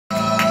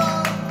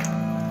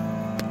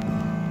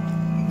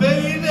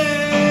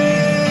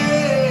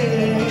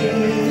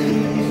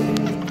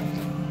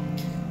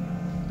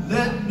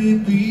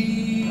it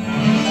be?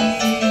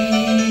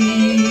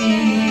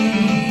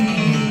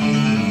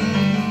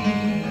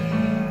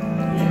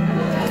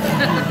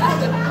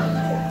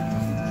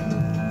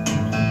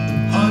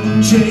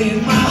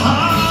 Unchain my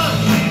heart,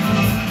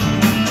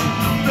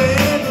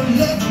 baby,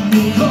 let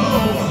me go.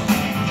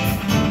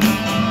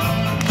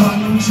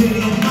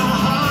 Unchain my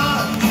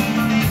heart,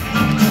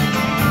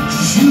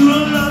 'cause you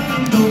don't love me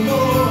no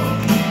more.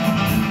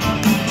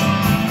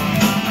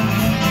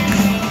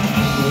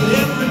 But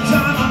every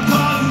time I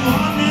call you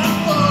on that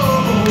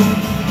phone,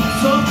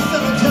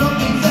 something will tell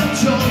me that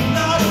you're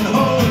not at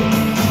home.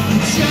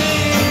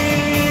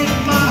 Unchain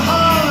my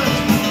heart,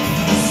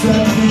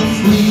 set me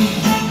free.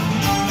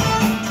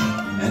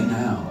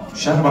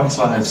 Chatterbox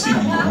Live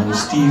CEO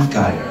Steve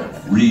Geyer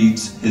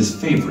reads his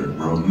favorite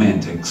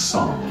romantic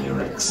song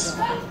lyrics.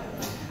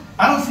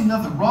 I don't see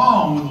nothing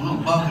wrong with a little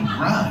bump and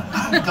grind.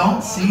 I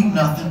don't see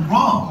nothing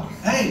wrong.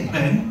 Hey,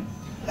 baby.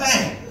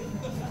 Hey.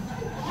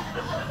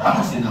 I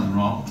don't see nothing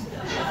wrong.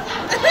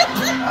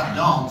 I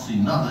don't see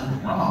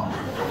nothing wrong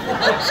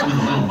with a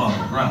little bump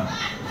and grind.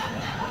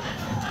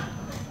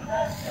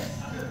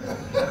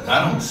 I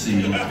don't see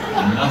nothing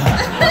wrong.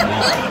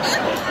 Hey.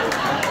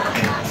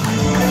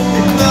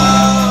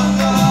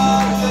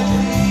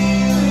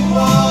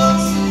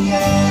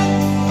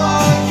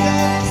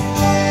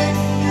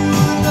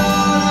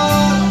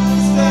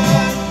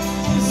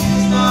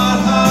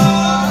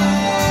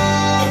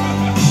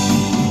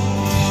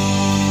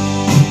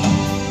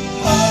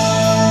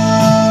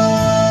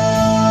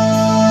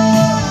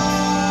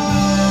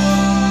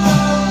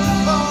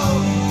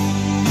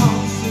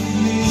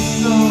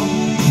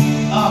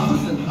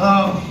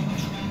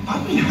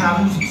 I've been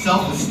having some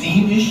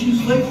self-esteem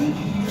issues lately.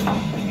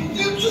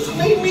 You just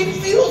made me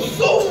feel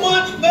so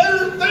much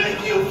better.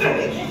 Thank you,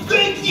 thank you,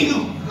 thank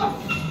you.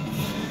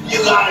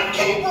 You got a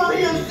keeper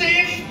here,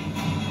 Sandy.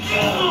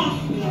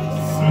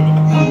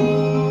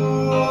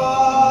 You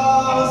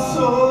are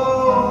so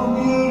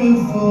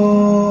beautiful.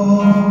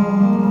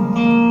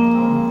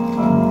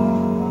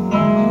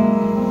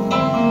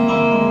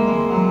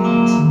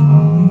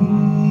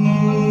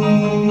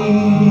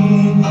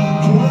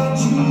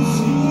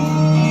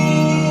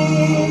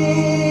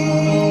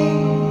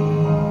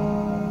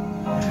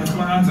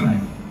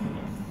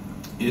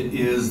 It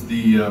is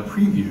the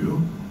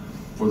preview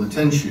for the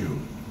 10 shoe,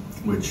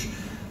 which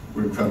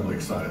we're incredibly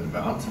excited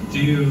about. Do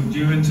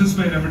you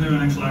anticipate ever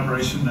doing a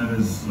collaboration that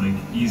is like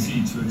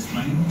easy to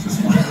explain?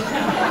 Just one.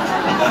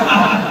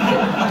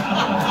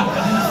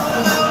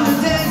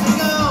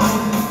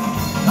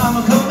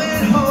 I'm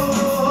coming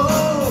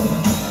home.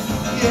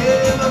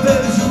 Yeah, my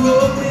baby's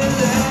rolling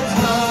that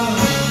time.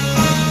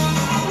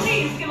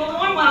 Please give a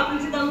warm welcome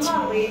to the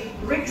lovely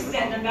Rick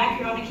Stev back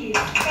here on the keys.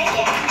 Thank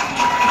you.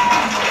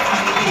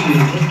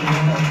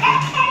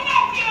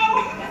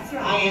 That's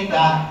right. I ain't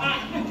that.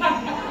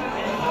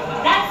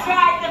 That's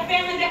right. The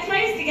family that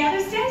plays together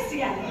stays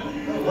together.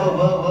 Whoa,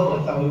 whoa, whoa!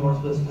 I thought we weren't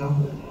supposed to come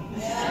with it.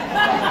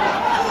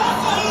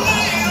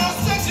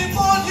 Sexy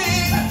body,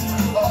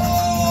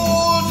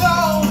 oh,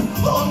 down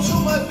onto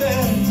my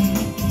bed,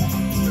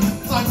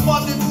 like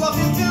Monday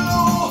fluffy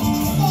pillow.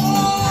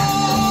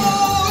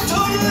 Oh, to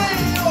lay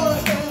your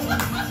head.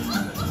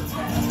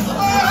 I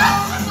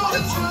know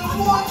that you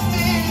want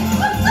me.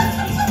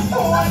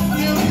 When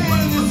you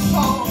hear this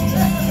song,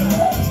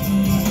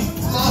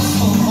 last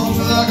song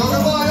that I go to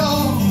my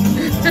own,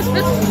 and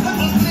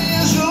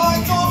please you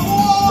like on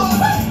one.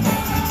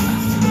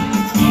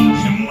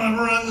 In my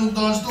brand new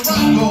Dodge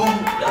Durango,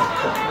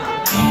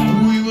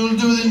 we will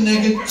do the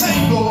naked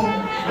tango.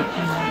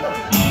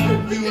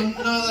 You will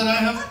know that I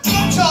have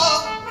cha-cha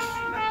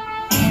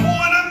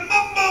when I'm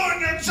in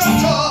your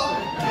cha-cha.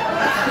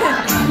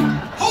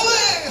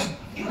 Holy!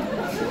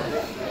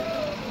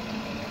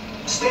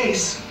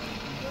 Stace.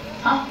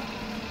 Huh?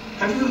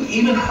 Have you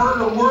even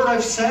heard a word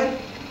I've said?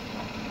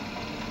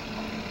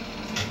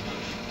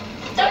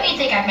 Don't you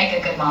think I'd make a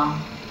good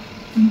mom?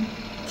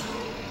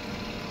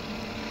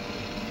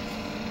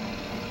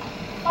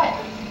 What?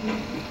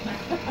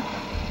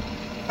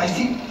 I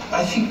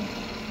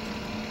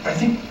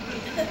think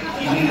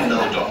you need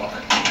another dog.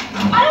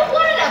 I don't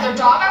want another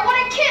dog. I want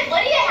a kid.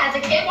 Lydia has a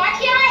kid. Why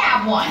can't I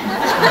have one?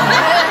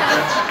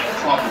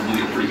 That's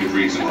probably a pretty good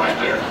reason right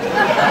there.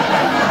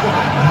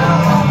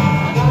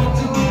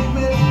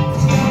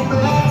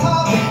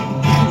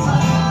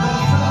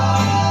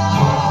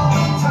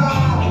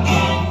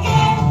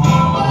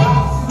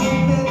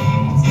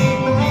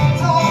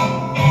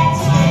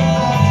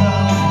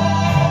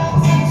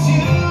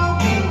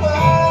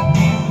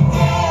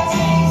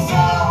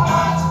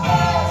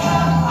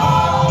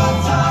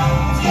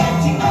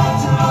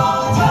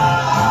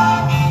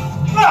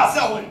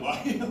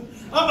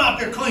 I'm out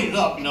there cleaning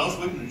up, you know,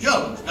 sweeping the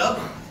jug and stuff.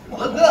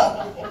 Look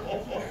up.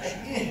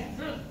 Yeah.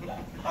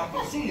 I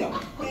can see a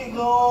big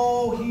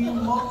old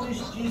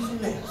humongous juicy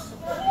lips.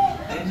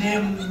 And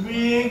them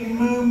big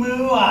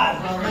moo-moo eyes.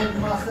 And I'm thinking to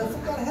myself,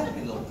 what kind of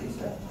happy little piece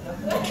of that?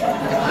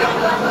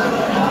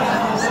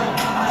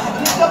 I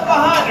get up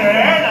behind her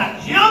and I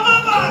jump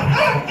up on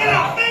her. Get a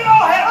big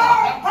old head.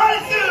 Pretty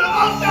soon I'm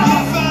on top.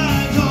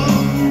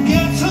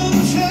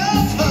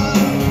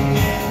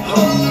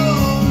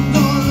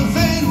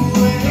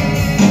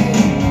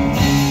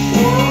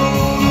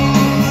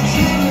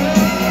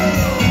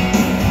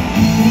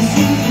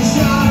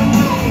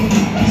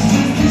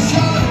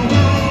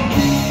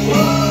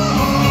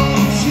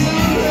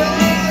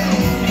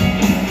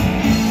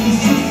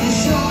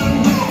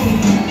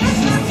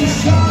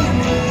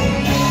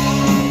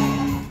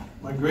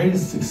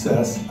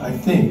 success, I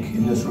think,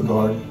 in this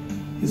regard,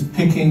 is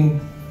picking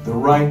the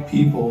right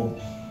people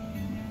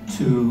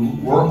to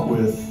work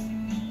with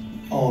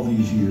all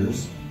these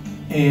years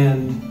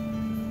and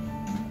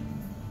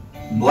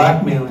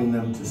blackmailing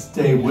them to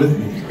stay with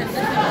me.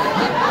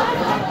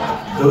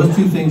 Those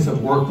two things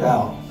have worked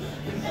out.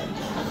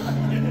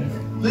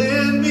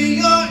 Lend me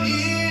your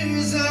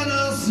ears and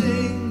I'll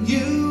sing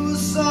you a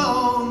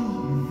song.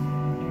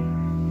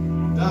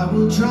 I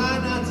will try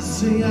not to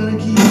sing out of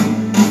key.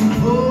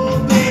 Oh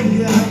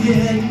baby, I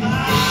get my